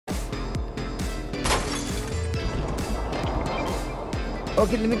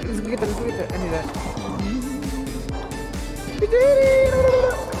Okay, let me get that. I need that.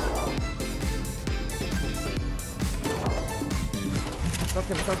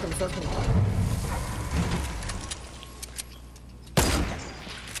 Stop him.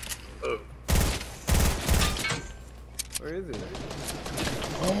 Oh. Where is it?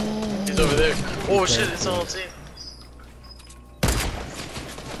 Oh, he's over there. Oh shit, it's all team.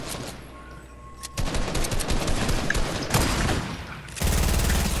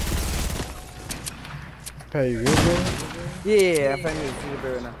 Pat, you good, bro? Yeah, I'm finding the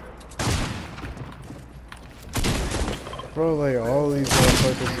bear now. Bro, like all these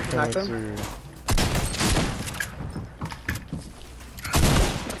motherfuckers are coming Knock through.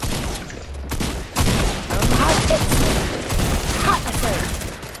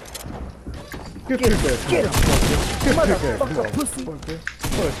 Get him! Motherfucker, pussy. Fuck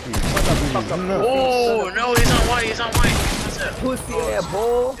you. Oh no, he's on white. What's that? Pussy ass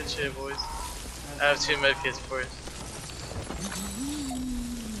boy. Good shit, boys. I have 2 medkits for you.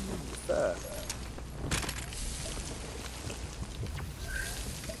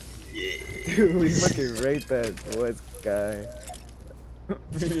 Dude, we fucking raped that voice guy.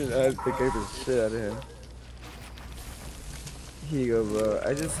 We just had to kick the shit out of him. Here you go, bro.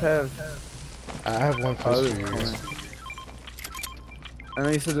 I have one for you. I know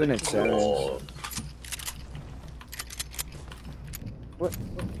you're still doing a challenge. What?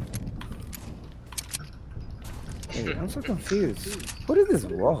 Hey, I'm so confused. What is this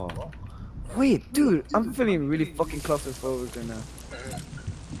wall? Wait, dude, I'm feeling really fucking claustrophobic right now.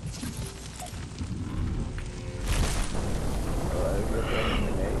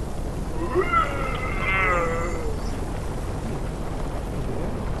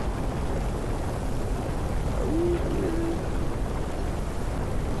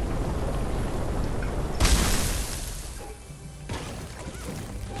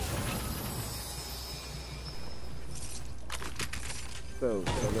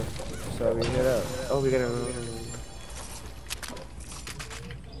 So we head out. Oh, we gotta.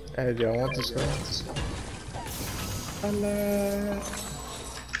 Hey, do y'all want this guy? Allah.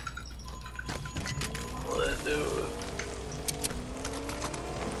 Will it do it?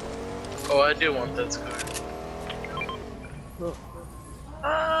 Oh, I do want that scar.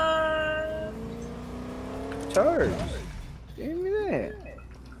 Charge. Give me that.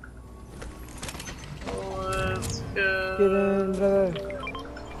 Let's go. Get in, brother.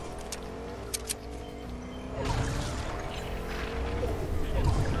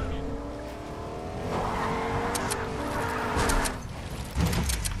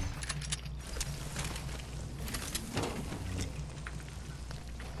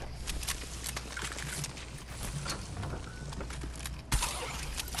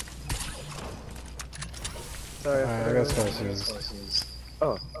 Sorry, Alright, I got spices.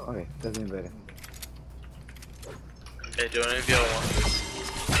 Oh, okay, that's even better. Hey, do any of y'all want this?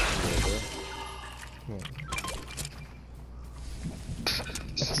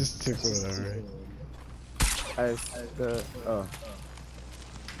 Just took whatever. Oh.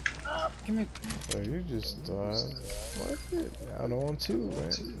 Give me. Well, you just thought, what? I don't want to,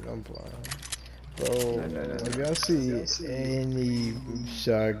 man. I'm blind. Bro, if y'all see any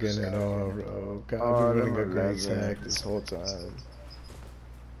shotgun at all, bro, I've been running a green tag this whole time.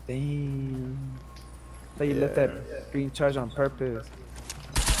 Damn. So you left that green charge on purpose.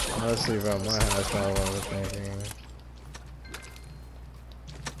 Honestly, bro, my house not what I was thinking.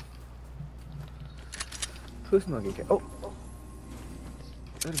 Who's not getting? Oh.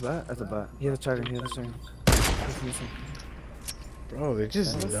 That's a bot. That's a bot. He has a charger. He's missing. Bro, they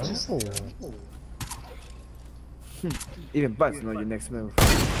just know. Even bots know your next move.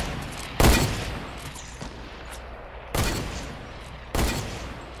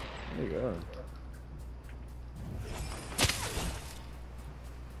 There you go.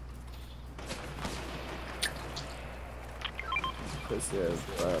 Pussy ass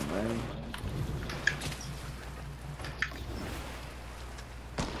bot, man.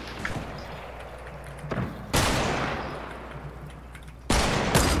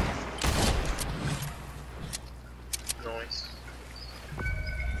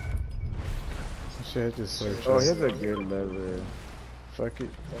 Shit, just search. Oh, he has a good lever. Fuck it.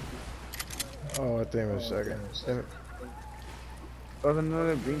 Oh, I think it was a second. Damn it. Oh, there's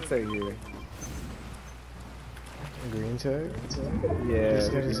another green tag here. Green tag? Yeah,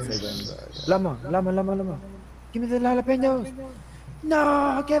 Just get green his tag. inside. Llama. Give me the jalapenos.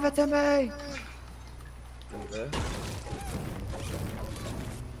 No, give it to me.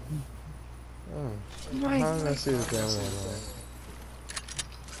 Oh. Nice. How did I see the damn one?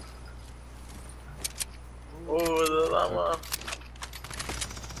 Oh, the llama.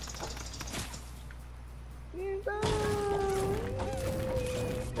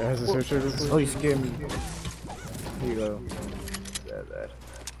 has a search real quick. Oh, you scared me. Here you go. That.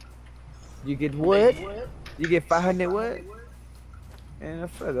 You get what? You get 500 what? And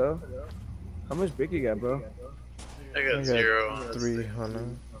that's fair though. How much brick you got, bro? I got 0.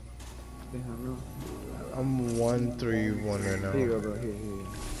 300. 300. I'm 131 right now. Here you go, bro. Here.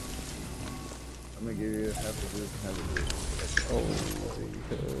 I'm gonna give you half of this and half of this. Oh,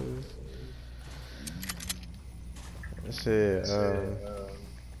 because. Let's see,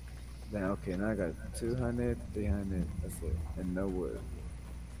 Then okay, now I got 200, 300. That's it, and no wood.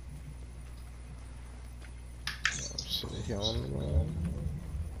 oh, shit, he on the wall.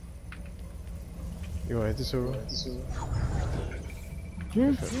 You wanna hit this over?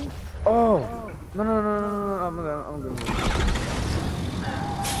 Oh! No, I'm good.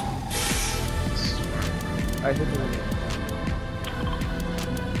 I hit it.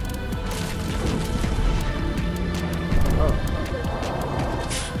 Oh.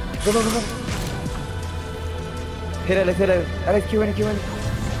 Go. Hit Alex. Alex, Q in it, Alex,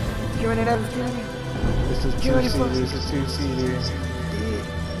 Q in it. This is 2-seater.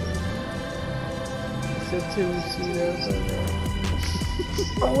 It's a 2-seater.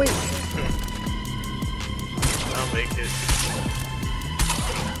 Oh, wait. I'll make it.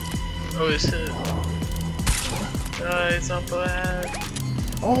 Oh shit. It's not bad.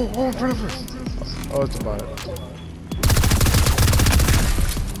 Oh, in front of us. Oh, it's a bot.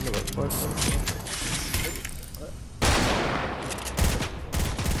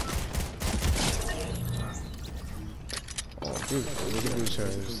 Oh, dude, look at these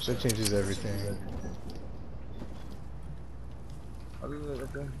charges. That changes everything.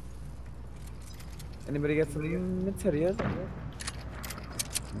 Okay. Anybody got some materials?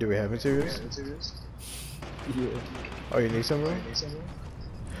 Do we have materials? Yeah. Oh, you need some, bro?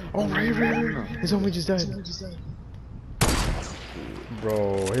 Oh, right. His homie just died.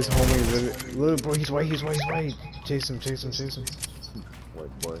 Bro, his homie literally. Look, bro, he's white. Chase him.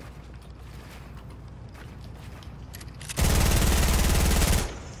 White boy.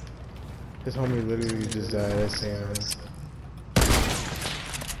 His homie literally just died. That's Sam.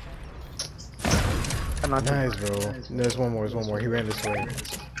 Nice, bro. No, there's one more. He ran this way.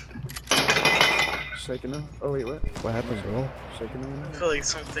 Shaking him? Oh wait, what? What happened, bro? Shaking him? I feel like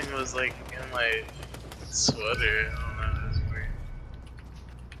something was like in my sweater. I don't know. It's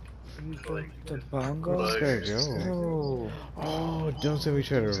weird. Like The bongo? bugs There or you go. something. Oh, don't tell me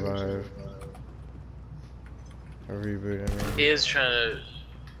try to revive. A reboot, I mean. He is trying to.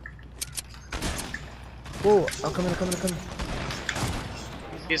 Whoa, I'm coming.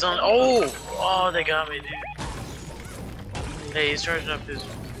 He's on. Oh, they got me, dude. Hey, he's charging up his.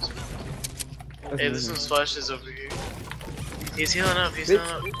 Hey, there's some splashes over here. He's healing up. Good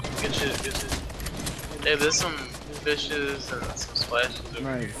shit. Hey, there's some fishes and some splashes over here.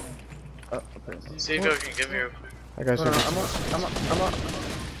 Nice. Oh, okay. See if y'all can get me real quick. I got you. No, I'm up.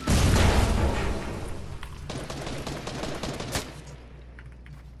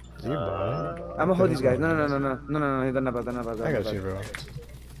 Is he bot? I'm gonna hold these guys. No, they're not bad. I got you, bro.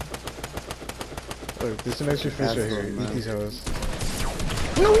 Look, there's some extra fish right here. Eat these hoes.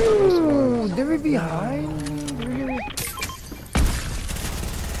 No, they're right behind.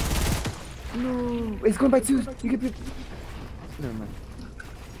 No, it's going by 2. You get it. Never mind.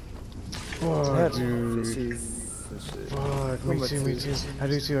 Fuck, dude. Fishes. Fuck, me too. I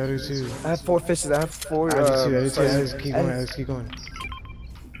do too. I have 4 fishes. I have 4. I do too. Let's keep going.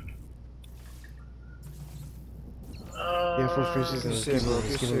 Yeah, 4 fishes and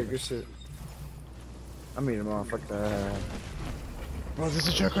Good shit. I made them all. Fuck that. Bro, there's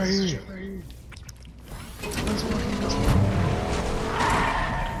a truck right here. Let's fucking go.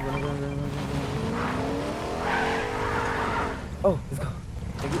 Oh, let's go.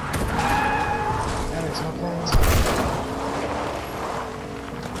 Alex, hop on.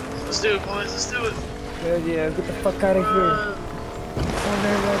 Let's do it, boys. Let's do it. Hell yeah, get the fuck out of here. Oh,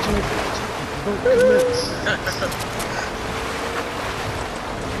 there, Roger.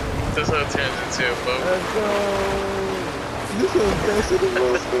 This all turns into a boat. Let's go. This is the best of the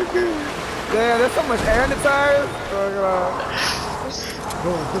motherfucker. Damn, there's so much air in the tires.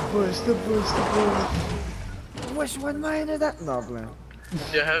 Bro, the bush. Which one mine is that? No, man.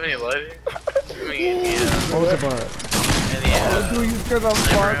 Do you have any lighting? I mean, yeah. Oh, it's a bot. Any, Oh, dude, you scared the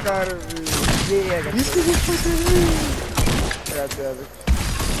fuck out of me. Yeah, I got you. I got you, Alex.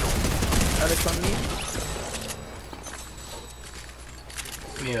 Alex on me?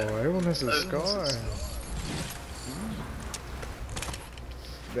 Yeah. Oh, everyone has a scar.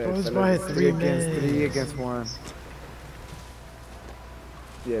 Oh, it's by 3 against minutes. 3 against 1.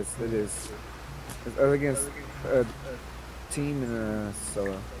 Yes, it is. It's against team and a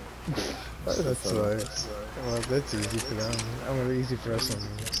solo. That's like, well, that's easy for them. I'm gonna easy for us.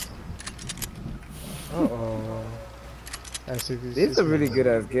 Uh-oh. It's a really good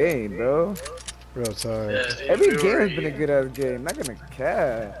ass game, bro. Real talk. Yeah, Every game has been a good ass game. Not gonna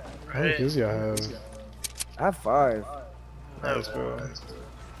cap. How many kills y'all have? I have 5. Nice, bro.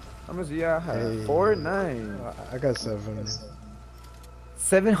 How much do y'all have? Hey. 4, 9. I got 7.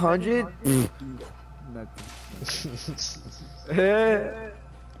 700? Nothing.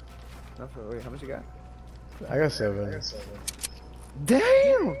 Wait, how much you got? I got 7.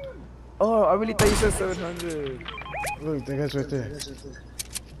 Damn! Oh, I really thought you said 700. Look, that guy's right there.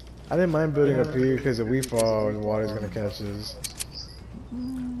 I didn't mind building up here because if we fall, the water's gonna catch us.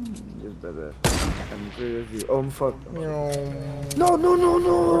 Just better. Oh, I'm fucked. No. No, no, no,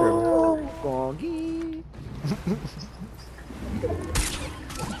 no! Gongi!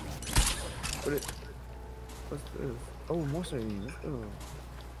 What's this? Oh, more sardines. Let's go.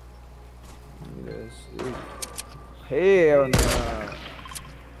 Give me that shit. Hell nah.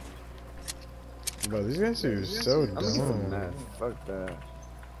 Bro, these guys are so I'm gonna get some dumb. math. Fuck that.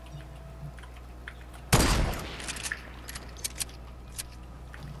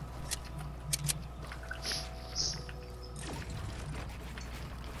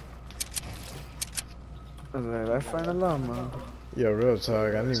 I was like, I find a llama. Yo, real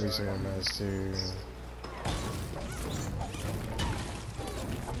talk, I need me some more mats too.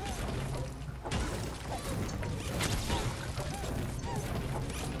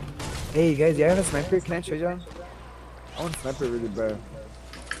 Hey guys, you have a sniper? Can I show y'all? I want a sniper really bad.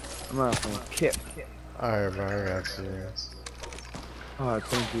 I'm not from Kip. Alright, bro, I got you. Oh,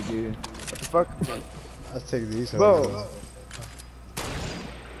 thank you, dude. What the fuck? I'll take these. Bro. hoes.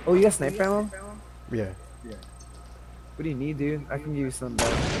 Oh, you got sniper ammo? Yeah. What do you need, dude? I can give you some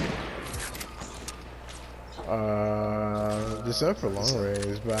back. Just up for long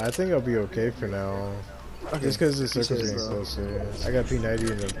range, but I think I'll be okay for now. Okay. Just because the circle's Appreciate it, getting bro. closer. I got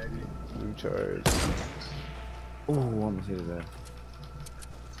P90 and a blue charge. Oh, almost hit that.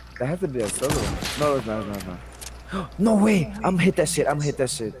 That has to be a solo. No, it's not, it's not. No way! I'm gonna hit that shit. I'm gonna hit that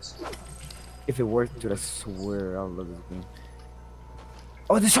shit. If it works, dude, I swear I'll love this game.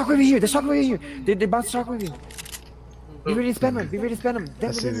 Oh, the shockwave here! The shockwave here! They bounced the shockwave here. Be ready to spam him. Be ready to spam him.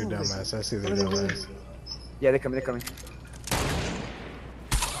 I see their dumbass. I see their dumbass. Yeah, they're coming. They're coming.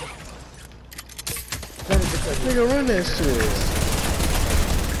 Nigga, run that shit.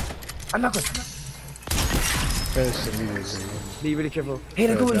 I'm not good. Finish immediately. Be really careful. Hey,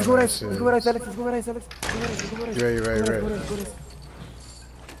 let's go. Let's go right. Let's go right, Alex. Let's go right, Alex. Go right. Let's go right. Right. Go right.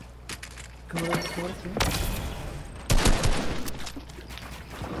 Come on.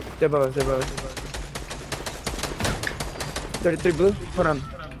 Step above. 33 blue. Hold on.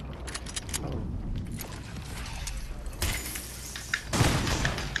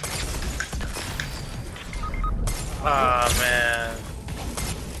 Ah, man.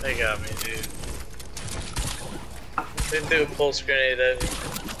 They got me, dude. They threw a pulse grenade at me.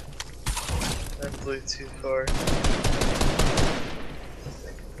 That flew too far.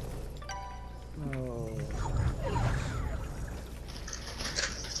 Oh.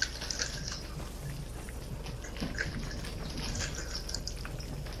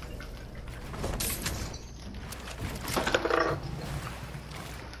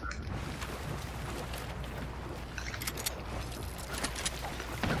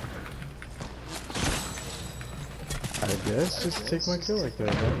 I guess just take my kill like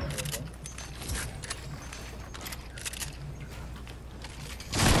that, bro.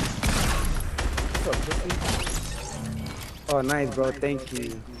 Oh, nice, bro. Thank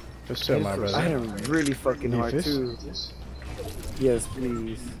you. Just chill, my brother. I hit him really fucking You hard fish? too. Yes,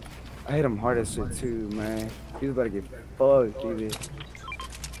 please. I hit him hard as shit too, man. He's about to get fucked, dude.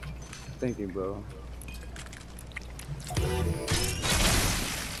 Thank you, bro.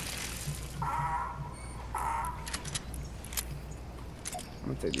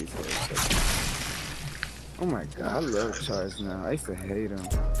 I'm gonna take these hits. Oh my god, I love Charles now. I used to hate him.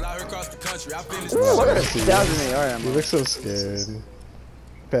 Fly across the country, I finished. Ooh, what a see you. 1000 AR You ammo. look so scared.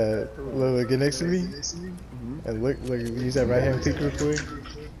 Pat, look, get next to me. And look, use that right hand peek real quick.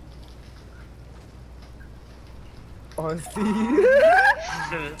 Oh, see?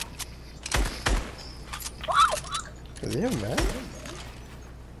 Is he a man?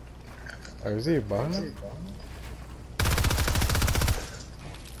 Or is he a bot?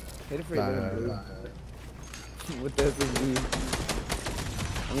 Hit it for Nah, your nah, blue. nah. What the SSD?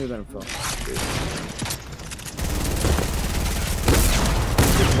 I'm gonna let him fall.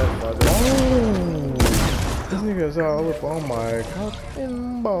 Oh! This nigga's all up on my cock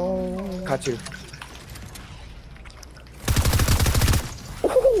and ball. Caught you.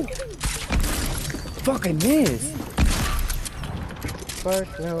 Fucking miss.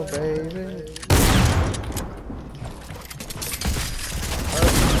 Fuck no, baby.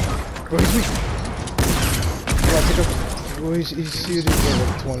 He's shooting for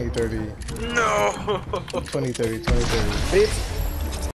like 20, 30. No! 20, 30, 20, 30. Bitch.